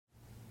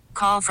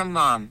Call from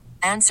mom.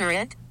 Answer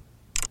it.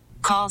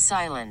 Call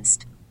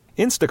silenced.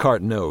 Instacart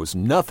knows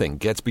nothing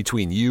gets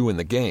between you and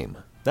the game.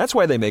 That's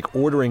why they make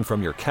ordering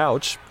from your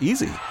couch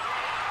easy.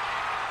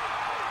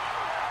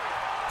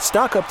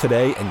 Stock up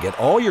today and get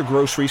all your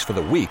groceries for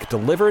the week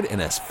delivered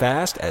in as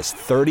fast as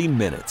 30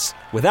 minutes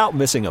without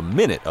missing a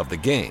minute of the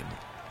game.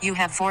 You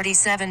have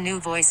 47 new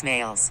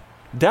voicemails.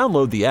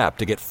 Download the app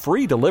to get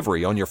free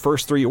delivery on your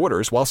first 3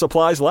 orders while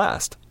supplies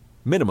last.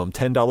 Minimum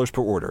 $10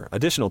 per order.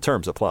 Additional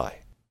terms apply.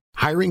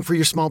 Hiring for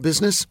your small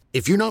business?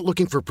 If you're not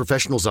looking for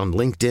professionals on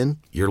LinkedIn,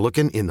 you're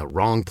looking in the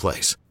wrong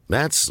place.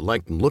 That's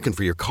like looking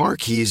for your car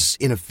keys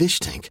in a fish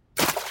tank.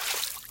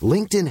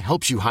 LinkedIn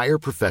helps you hire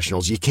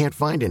professionals you can't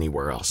find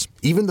anywhere else,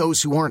 even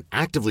those who aren't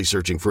actively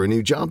searching for a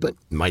new job but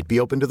might be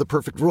open to the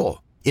perfect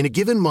role. In a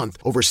given month,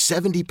 over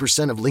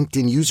 70% of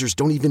LinkedIn users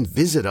don't even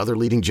visit other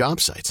leading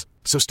job sites.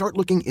 So start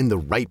looking in the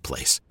right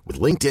place. With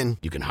LinkedIn,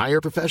 you can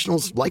hire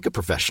professionals like a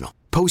professional.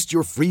 Post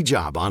your free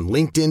job on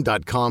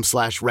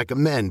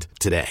linkedin.com/recommend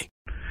today.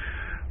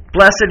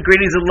 Blessed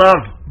greetings of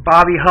love.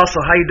 Bobby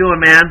Hustle, how you doing,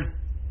 man?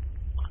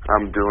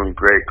 I'm doing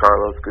great,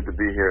 Carlos. Good to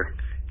be here.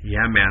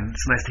 Yeah, man.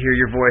 It's nice to hear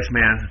your voice,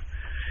 man.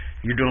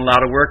 You're doing a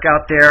lot of work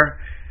out there,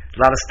 a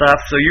lot of stuff.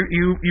 So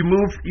you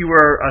moved, you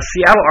were a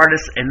Seattle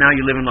artist, and now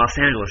you live in Los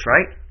Angeles,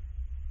 right?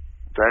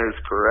 That is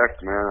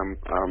correct, man.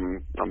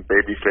 I'm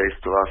baby-faced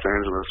to Los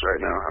Angeles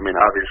right now. I mean,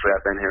 obviously,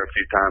 I've been here a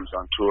few times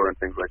on tour and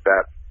things like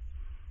that,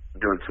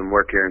 doing some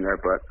work here and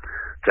there, but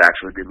to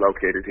actually be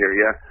located here,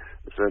 yeah,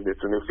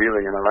 it's a new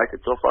feeling, and I like it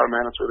so far,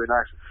 man. It's really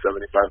nice. It's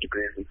 75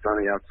 degrees and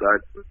sunny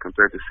outside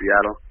compared to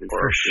Seattle.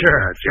 For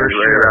sure,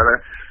 January, rather.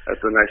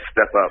 That's a nice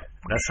step up.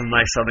 That's some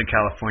nice Southern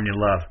California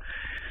love.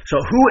 So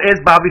who is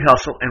Bobby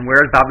Hustle, and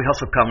where is Bobby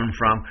Hustle coming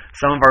from?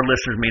 Some of our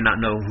listeners may not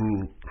know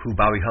who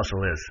Bobby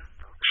Hustle is.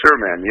 Sure,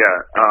 man, yeah.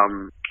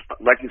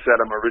 Like you said,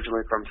 I'm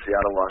originally from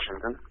Seattle,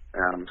 Washington,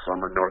 so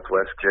I'm a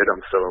Northwest kid.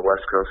 I'm still a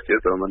West Coast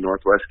kid, but I'm a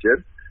Northwest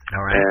kid.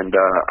 All right. And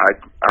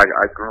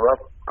I grew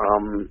up,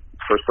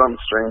 for some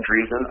strange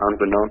reason,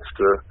 unbeknownst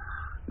to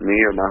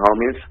me or my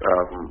homies,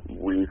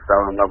 we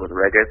fell in love with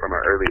reggae from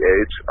an early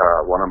age.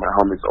 One of my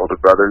homies' older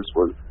brothers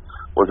was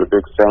a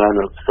big fan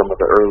of some of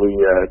the early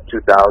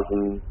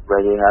 2000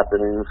 reggae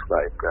happenings,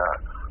 like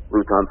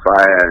Root on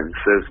Fire and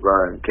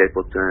Sizzla and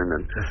Capleton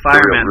and the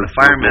Fireman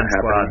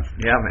Squad.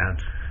 Yeah, man.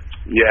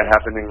 Yeah,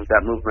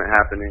 that movement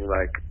happening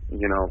 15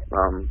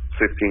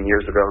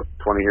 years ago,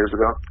 20 years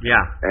ago.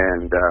 Yeah.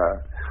 And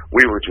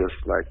we were just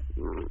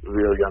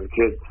real young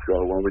kids,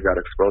 so when we got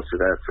exposed to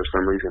that, for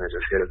some reason it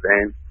just hit a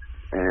vein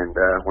and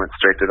went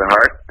straight to the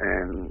heart,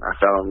 and I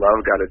fell in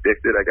love, got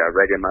addicted. I got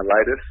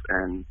reggae-myelitis,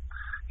 and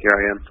here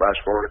I am, flash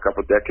forward a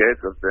couple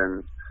decades. I've been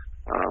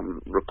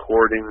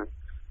recording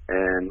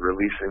and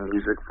releasing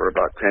music for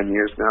about 10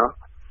 years now.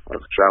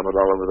 I've traveled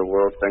all over the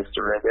world thanks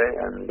to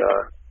reggae, and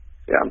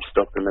I'm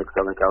stoked to make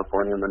Southern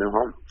California my new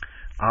home.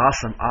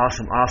 Awesome.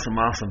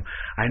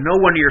 I know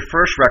one of your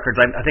first records,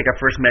 I think I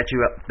first met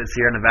you at the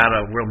Sierra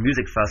Nevada World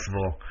Music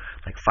Festival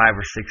 5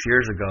 or 6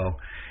 years ago,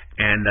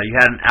 and you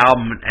had an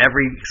album, and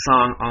every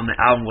song on the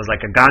album was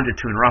like a ganja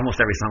tune, or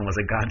almost every song was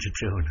a ganja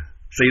tune.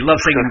 So you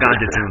love singing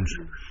ganja tunes.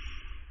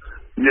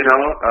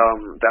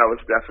 That was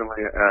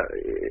definitely,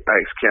 I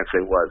can't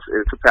say was,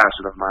 it's a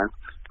passion of mine,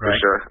 for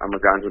sure. I'm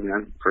a ganja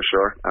man, for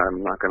sure.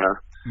 I'm not going to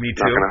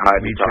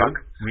hide and talk.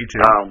 Me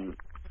too.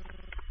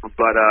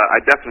 But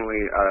I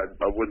definitely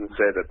I wouldn't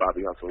say that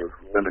Bobby Hustle is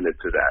limited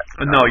to that.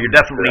 No, you're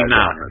definitely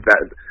not.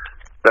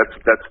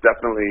 That's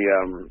definitely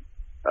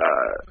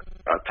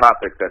a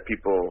topic that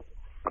people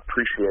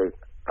appreciate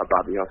a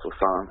Bobby Hustle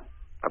song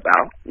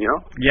about, Yeah.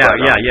 I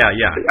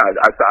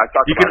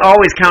thought you can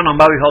always count on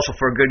Bobby Hustle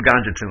for a good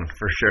ganja tune,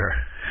 for sure.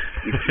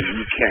 You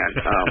can.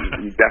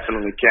 You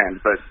definitely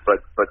can, but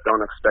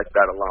don't expect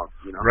that alone.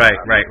 Right.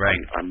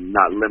 I'm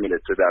not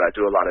limited to that. I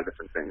do a lot of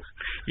different things.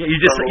 Yeah,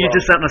 you just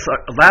sent us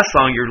last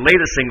song, your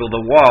latest single,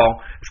 The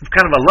Wall. It's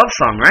kind of a love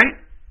song, right?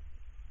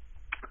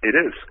 It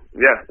is.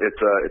 Yeah,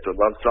 it's a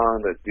love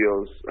song that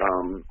deals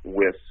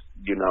with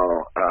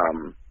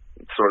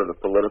sort of the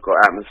political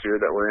atmosphere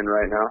that we're in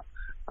right now.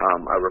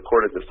 I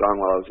recorded the song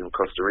while I was in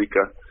Costa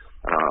Rica.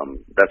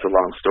 That's a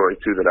long story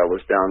too. That I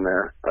was down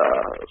there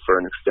for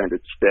an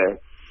extended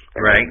stay.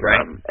 And,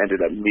 right.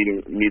 Ended up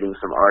meeting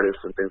some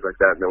artists and things like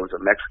that. There was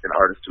a Mexican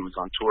artist who was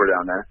on tour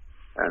down there,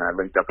 and I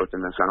linked up with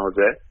him in San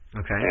Jose.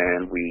 Okay.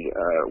 And we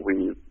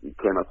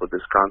came up with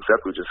this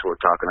concept. We just were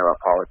talking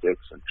about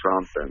politics and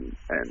Trump and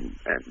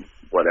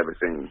what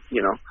everything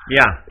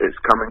is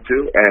coming to.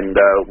 And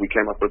we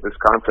came up with this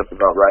concept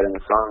about writing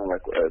a song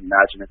like,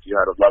 imagine if you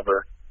had a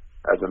lover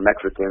as a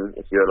Mexican,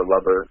 if you had a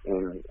lover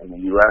in the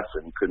U.S.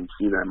 and you couldn't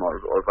see them,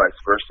 or vice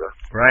versa.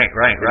 Right.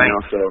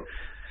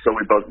 So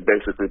we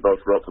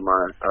both wrote from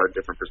our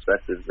different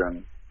perspectives,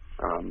 and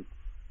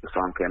the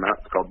song came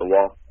out. It's called The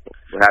Wall.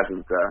 It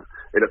hasn't.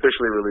 It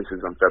officially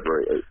releases on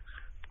February 8th.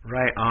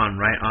 Right on.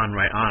 All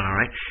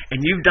right. And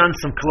you've done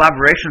some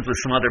collaborations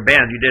with some other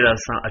bands. You did a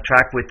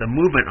track with The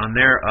Movement on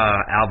their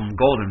album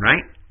Golden,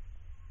 right?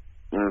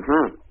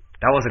 Mm-hmm.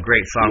 That was a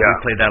great song. Yeah.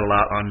 We played that a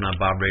lot on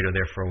Bob Radio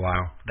there for a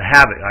while. The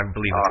Habit, I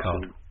believe it's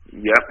called.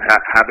 Yep,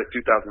 Habit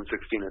 2016.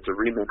 It's a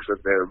remix of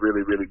their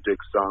really, really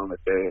big song that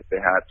they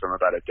had from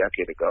about a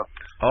decade ago.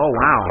 Oh,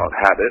 wow. Called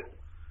Habit.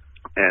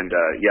 And,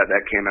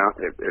 that came out.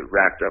 It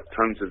racked up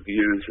tons of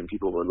views, and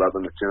people were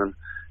loving the tune.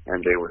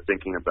 And they were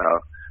thinking about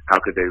how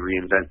could they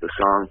reinvent the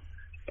song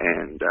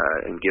and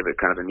give it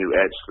kind of a new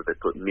edge. So they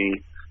put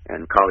me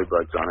and Collie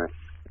Buddz on it.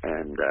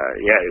 And,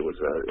 it was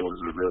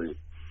a really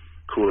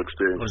cool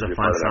experience. It was a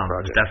fun song.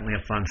 It was definitely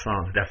a fun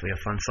song. Definitely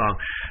a fun song.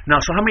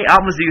 Now, so how many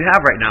albums do you have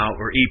right now,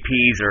 or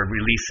EPs or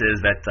releases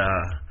that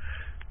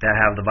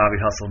have the Bobby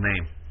Hustle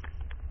name?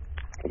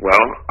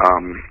 Well,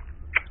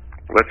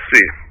 let's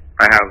see.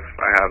 I have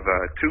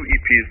 2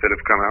 EPs that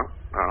have come out.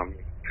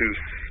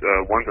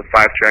 One's a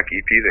 5-track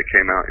EP that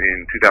came out in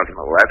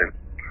 2011,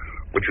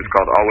 which is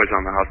called Always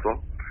on the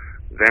Hustle.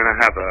 Then I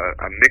have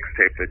a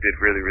mixtape that did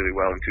really, really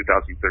well in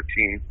 2013.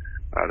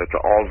 That's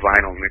an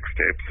all-vinyl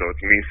mixtape, so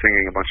it's me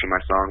singing a bunch of my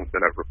songs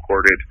that I've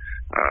recorded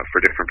for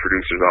different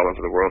producers all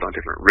over the world on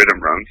different rhythm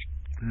runs.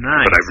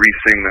 Nice. But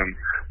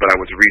I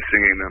was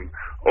re-singing them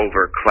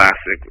over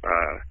classic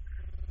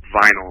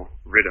vinyl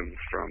rhythms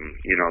from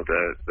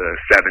the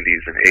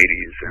 70s and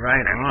 80s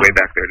and way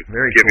back there to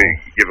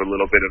give a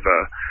little bit of a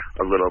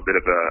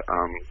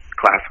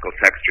classical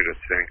texture to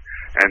sing.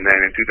 And then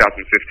in 2015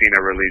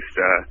 I released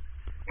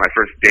my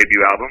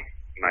debut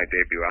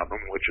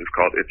album, which is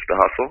called It's the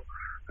Hustle.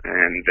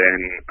 And then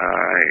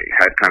I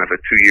had kind of a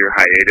 2-year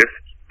hiatus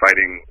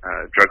fighting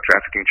drug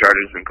trafficking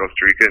charges in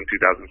Costa Rica in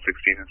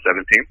 2016 and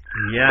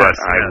 17. Yes,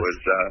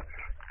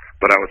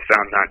 but I was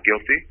found not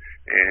guilty,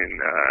 and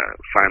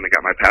finally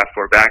got my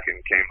passport back and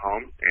came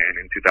home. And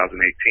in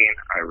 2018,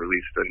 I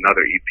released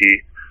another EP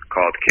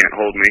called Can't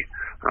Hold Me,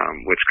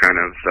 which kind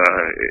of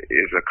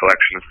is a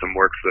collection of some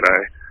works that I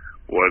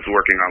was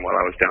working on while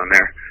I was down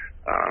there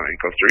in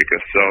Costa Rica.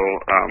 So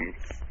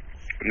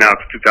now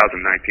it's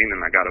 2019, and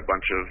I got a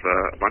bunch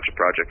of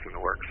projects in the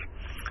works.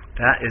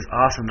 That is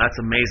awesome. That's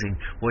amazing.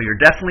 Well, you're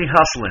definitely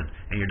hustling,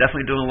 and you're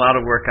definitely doing a lot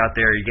of work out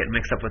there. You're getting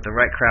mixed up with the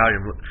right crowd.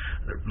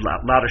 A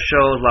lot of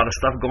shows, a lot of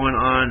stuff going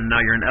on.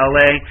 Now you're in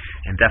LA,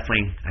 and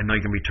definitely, I know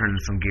you're going to be turning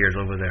some gears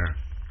over there.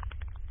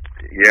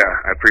 Yeah,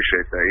 I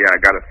appreciate that. Yeah, I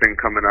got a thing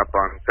coming up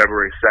on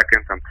February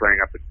 2nd. I'm playing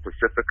up in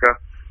Pacifica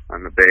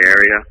on the Bay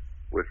Area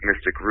with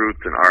Mystic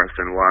Roots and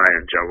RSNY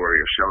and Jah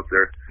Warrior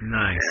Shelter.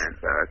 Nice. And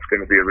it's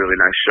going to be a really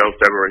nice show,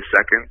 February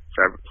 2nd,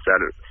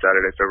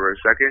 Saturday, February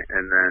 2nd.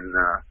 And then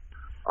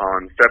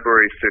on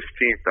February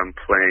 15th, I'm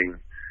playing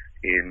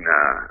in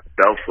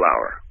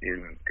Bellflower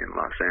in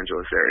Los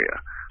Angeles area.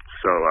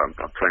 So I'm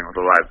playing with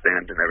a live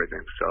band and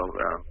everything. So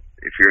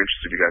if you're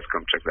interested, you guys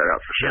come check that out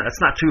for sure. Yeah,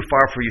 that's not too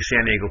far for you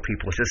San Diego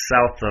people. It's just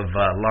south of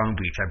Long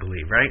Beach, I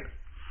believe, right?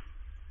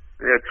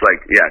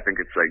 I think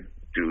it's like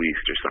due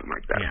east or something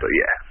like that. Yeah. So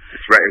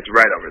it's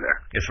right over there.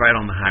 It's right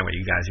on the highway.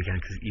 You guys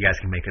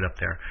can make it up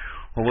there.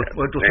 Well,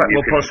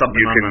 we'll post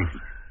something on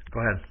the.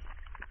 Go ahead.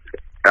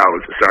 I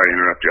was sorry to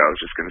interrupt you. I was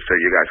just going to say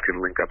you guys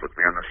can link up with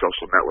me on the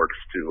social networks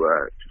to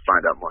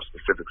find out more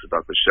specifics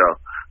about the show.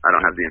 I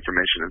don't have the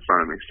information in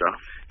front of me, so.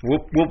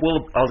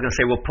 I was going to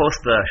say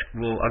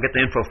I'll get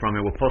the info from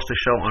you. We'll post the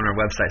show on our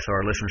website so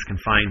our listeners can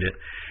find it,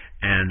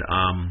 and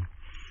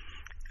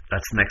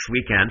that's next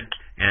weekend,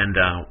 and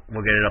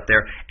we'll get it up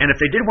there. And if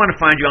they did want to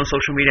find you on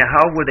social media,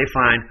 how would they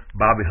find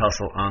Bobby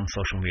Hustle on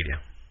social media?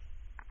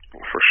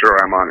 For sure,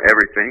 I'm on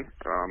everything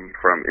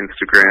from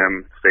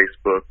Instagram,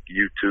 Facebook,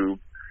 YouTube.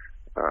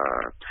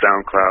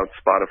 SoundCloud,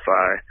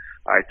 Spotify,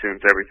 iTunes,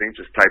 everything.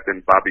 Just type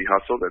in Bobby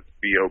Hustle. That's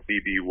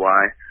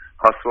BOBBY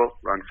Hustle.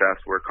 Run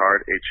fast, work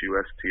hard.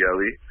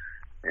 HUSTLE.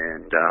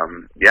 And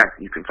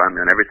you can find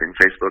me on everything: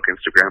 Facebook,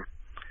 Instagram.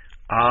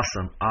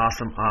 Awesome,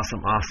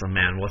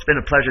 man. Well, it's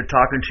been a pleasure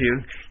talking to you.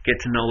 Get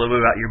to know a little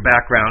bit about your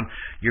background,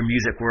 your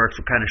music works,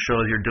 what kind of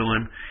shows you're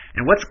doing,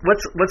 and what's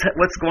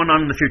going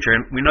on in the future.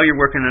 And we know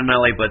you're working in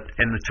LA, but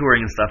in the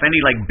touring and stuff.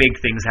 Any big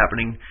things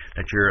happening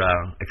that you're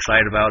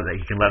excited about that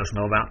you can let us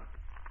know about?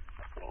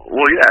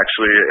 Well, yeah,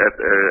 actually,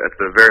 at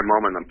the very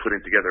moment, I'm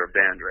putting together a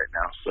band right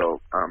now. So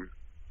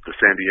the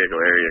San Diego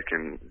area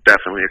can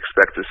definitely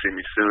expect to see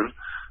me soon.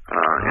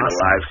 Awesome. In a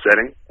live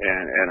setting,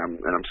 and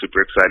I'm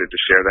super excited to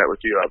share that with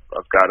you.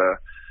 I've got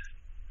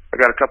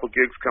a couple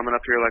gigs coming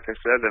up here, like I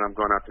said. Then I'm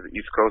going out to the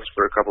East Coast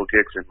for a couple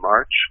gigs in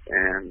March,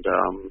 and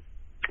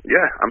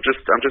I'm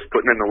just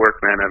putting in the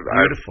work, man.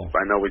 Beautiful.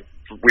 I know we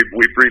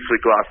briefly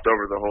glossed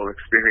over the whole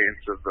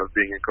experience of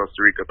being in Costa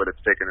Rica, but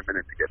it's taken a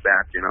minute to get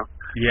back, you know.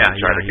 Yeah,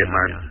 try to get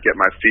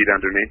my feet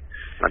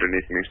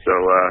underneath me. So,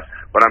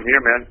 but I'm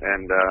here, man,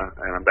 and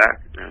I'm back,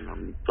 and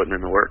I'm putting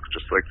in the work,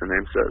 just like the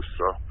name says.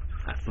 So.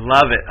 I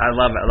love it.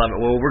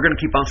 Well, we're going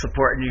to keep on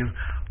supporting you,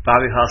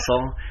 Bobby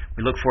Hustle.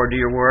 We look forward to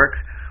your work.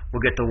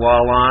 We'll get the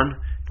wall on.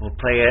 We'll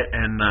play it,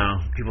 and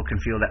people can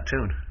feel that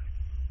tune.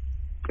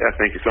 Yeah,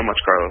 thank you so much,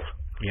 Carlos.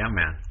 Yeah,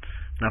 man.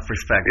 Enough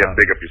respect. Yeah,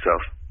 big up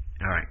yourself.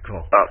 All right,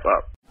 cool.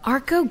 Up.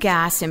 Arco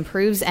Gas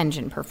improves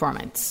engine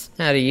performance.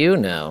 How do you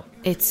know?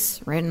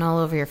 It's written all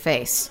over your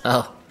face.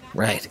 Oh,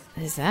 right.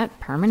 Is that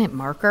permanent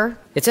marker?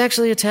 It's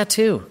actually a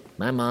tattoo.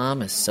 My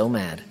mom is so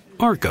mad.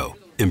 Arco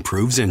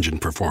improves engine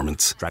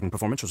performance. Driving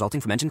performance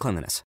resulting from engine cleanliness.